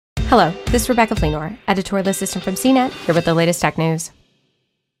Hello, this is Rebecca Fleenor, editorial assistant from CNET, here with the latest tech news.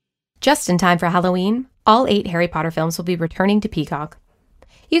 Just in time for Halloween, all 8 Harry Potter films will be returning to Peacock.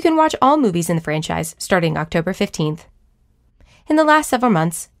 You can watch all movies in the franchise starting October 15th. In the last several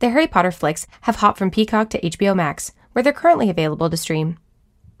months, the Harry Potter flicks have hopped from Peacock to HBO Max, where they're currently available to stream.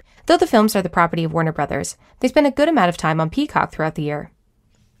 Though the films are the property of Warner Brothers, they spend a good amount of time on Peacock throughout the year.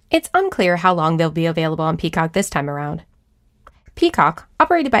 It's unclear how long they'll be available on Peacock this time around. Peacock,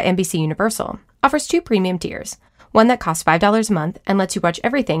 operated by NBC Universal, offers 2 premium tiers, one that costs $5 a month and lets you watch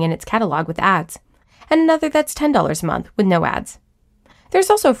everything in its catalog with ads, and another that's $10 a month with no ads. There's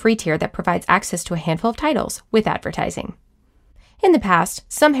also a free tier that provides access to a handful of titles with advertising. In the past,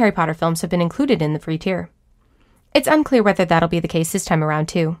 some Harry Potter films have been included in the free tier. It's unclear whether that'll be the case this time around,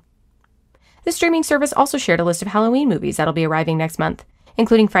 too. The streaming service also shared a list of Halloween movies that'll be arriving next month,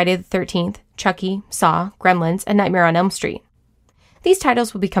 including Friday the 13th, Chucky, Saw, Gremlins, and Nightmare on Elm Street. These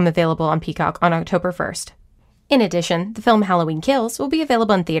titles will become available on Peacock on October 1st. In addition, the film Halloween Kills will be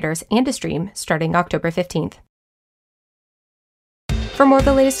available in theaters and to stream starting October 15th. For more of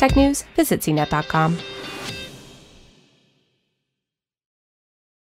the latest tech news, visit cnet.com.